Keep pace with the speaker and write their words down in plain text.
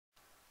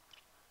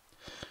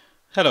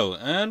Hello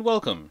and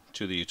welcome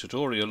to the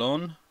tutorial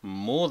on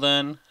more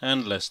than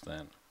and less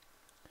than.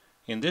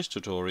 In this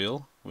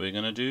tutorial we're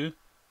going to do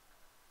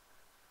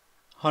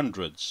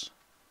hundreds,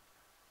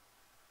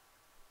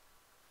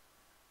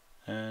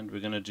 and we're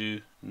going to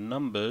do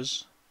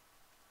numbers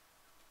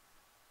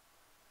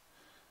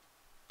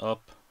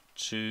up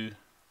to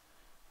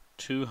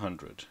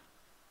 200.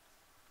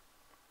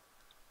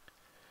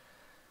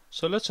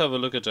 So let's have a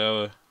look at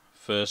our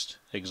first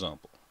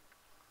example.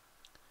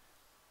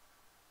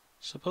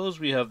 Suppose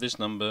we have this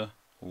number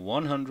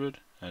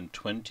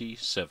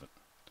 127.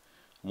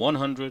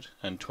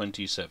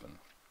 127.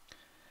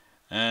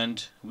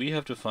 And we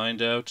have to find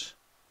out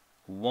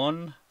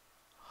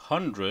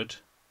 100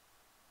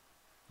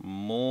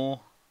 more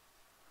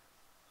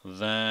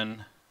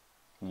than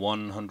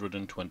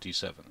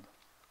 127.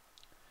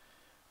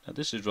 Now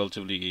this is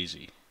relatively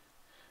easy.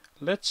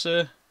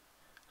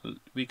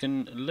 We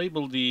can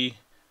label the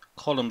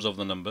columns of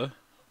the number.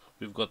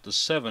 We've got the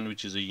 7,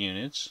 which is a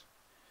units.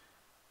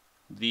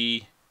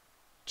 The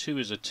 2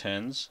 is a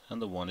tens,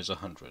 and the 1 is a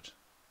hundred.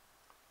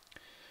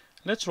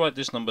 Let's write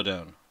this number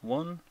down,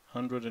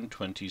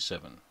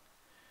 127.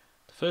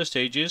 The first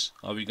stage is,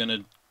 are we going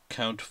to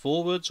count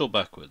forwards or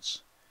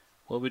backwards?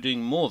 Well, we're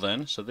doing more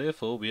than, so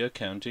therefore we are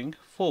counting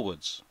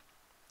forwards.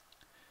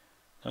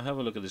 Now have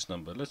a look at this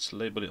number. Let's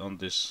label it on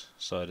this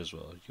side as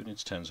well,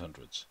 units, tens,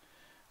 hundreds.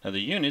 Now the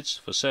units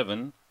for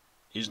 7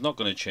 is not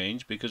going to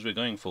change because we're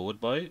going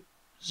forward by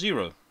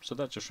 0, so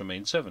that just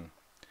remains 7.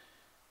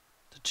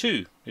 The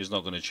 2 is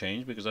not going to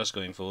change because that's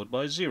going forward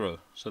by 0,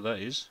 so that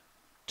is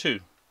 2.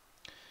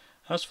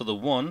 As for the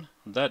 1,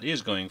 that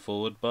is going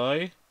forward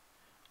by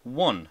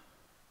 1,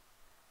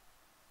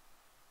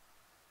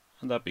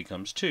 and that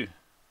becomes 2.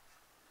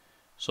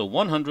 So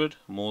 100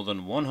 more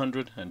than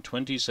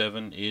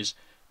 127 is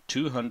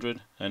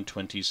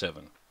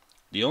 227.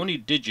 The only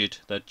digit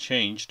that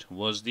changed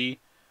was the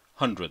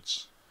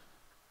hundreds.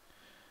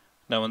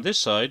 Now on this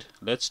side,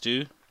 let's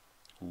do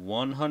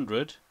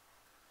 100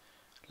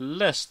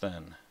 less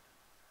than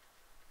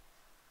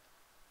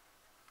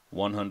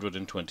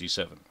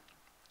 127.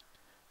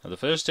 Now the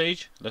first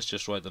stage, let's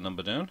just write the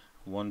number down,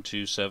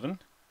 127.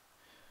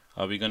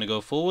 Are we going to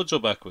go forwards or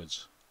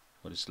backwards?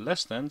 Well, it's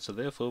less than, so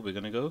therefore we're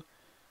going to go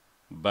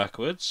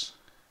backwards.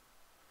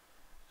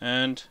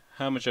 And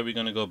how much are we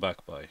going to go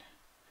back by?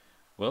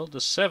 Well, the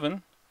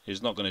 7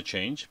 is not going to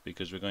change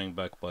because we're going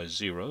back by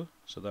 0,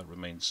 so that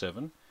remains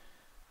 7.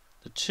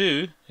 The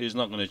 2 is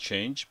not going to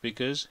change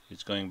because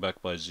it's going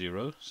back by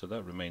 0, so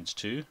that remains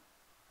 2.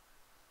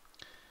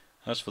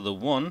 As for the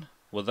 1,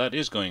 well, that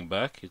is going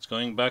back. It's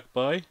going back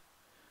by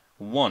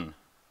 1.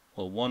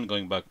 Well, 1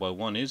 going back by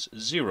 1 is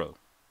 0.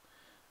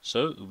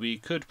 So we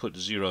could put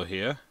 0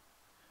 here,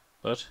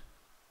 but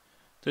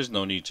there's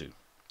no need to.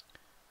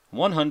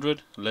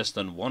 100 less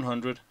than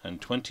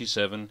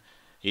 127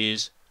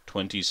 is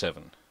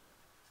 27.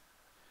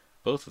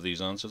 Both of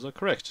these answers are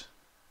correct.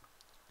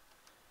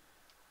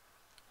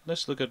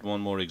 Let's look at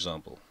one more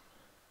example.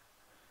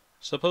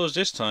 Suppose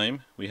this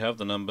time we have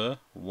the number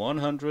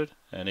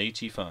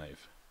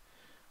 185.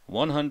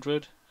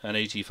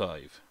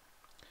 185.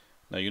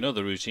 Now you know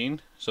the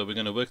routine, so we're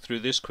going to work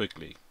through this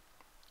quickly.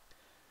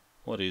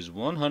 What is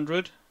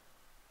 100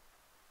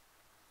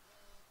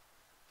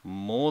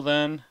 more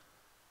than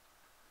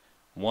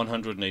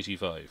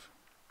 185?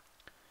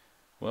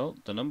 Well,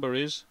 the number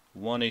is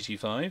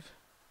 185.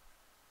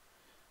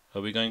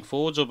 Are we going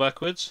forwards or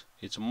backwards?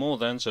 It's more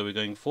than, so we're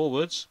going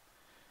forwards.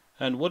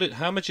 And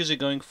how much is it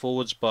going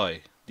forwards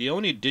by? The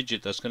only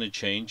digit that's going to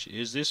change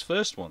is this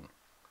first one,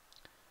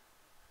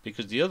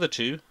 because the other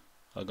two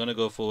are going to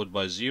go forward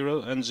by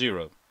 0 and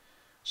 0.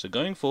 So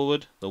going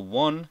forward, the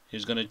 1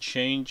 is going to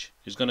change,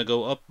 is going to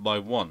go up by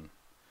 1.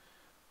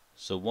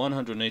 So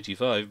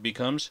 185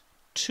 becomes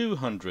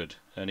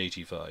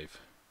 285.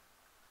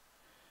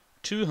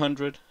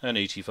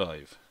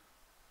 285.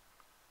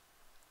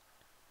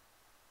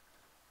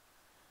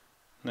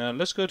 Now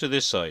let's go to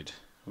this side.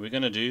 We're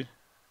going to do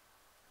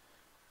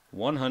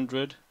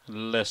 100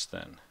 less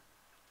than.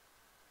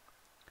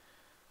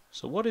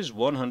 So what is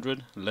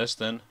 100 less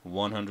than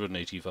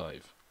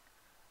 185?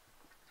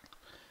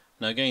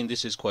 Now again,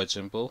 this is quite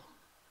simple,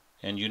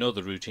 and you know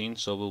the routine,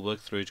 so we'll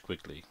work through it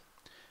quickly.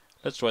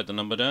 Let's write the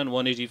number down,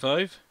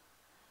 185.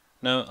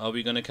 Now, are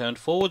we going to count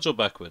forwards or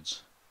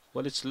backwards?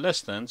 Well, it's less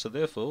than, so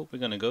therefore we're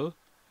going to go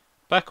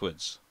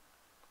backwards.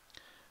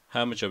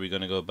 How much are we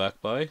going to go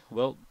back by?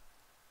 Well,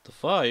 the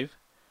 5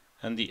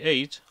 and the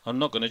 8 are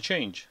not going to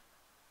change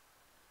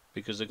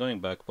because they're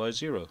going back by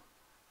 0.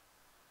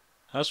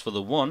 As for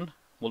the 1,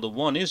 well, the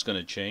 1 is going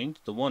to change.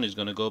 The 1 is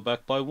going to go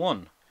back by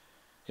 1.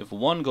 If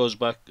 1 goes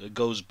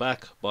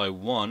back by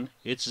 1,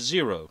 it's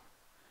 0.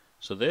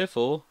 So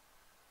therefore,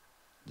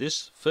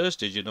 this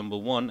first digit, number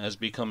 1, has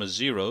become a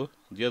 0.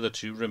 The other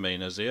two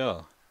remain as they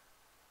are.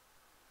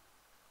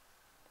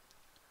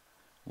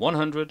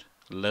 100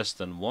 less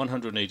than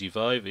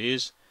 185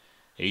 is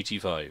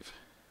 85.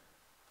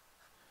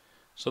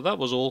 So that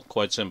was all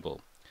quite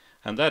simple.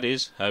 And that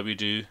is how we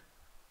do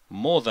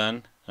more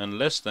than and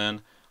less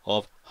than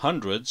of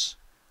hundreds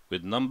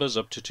with numbers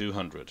up to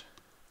 200.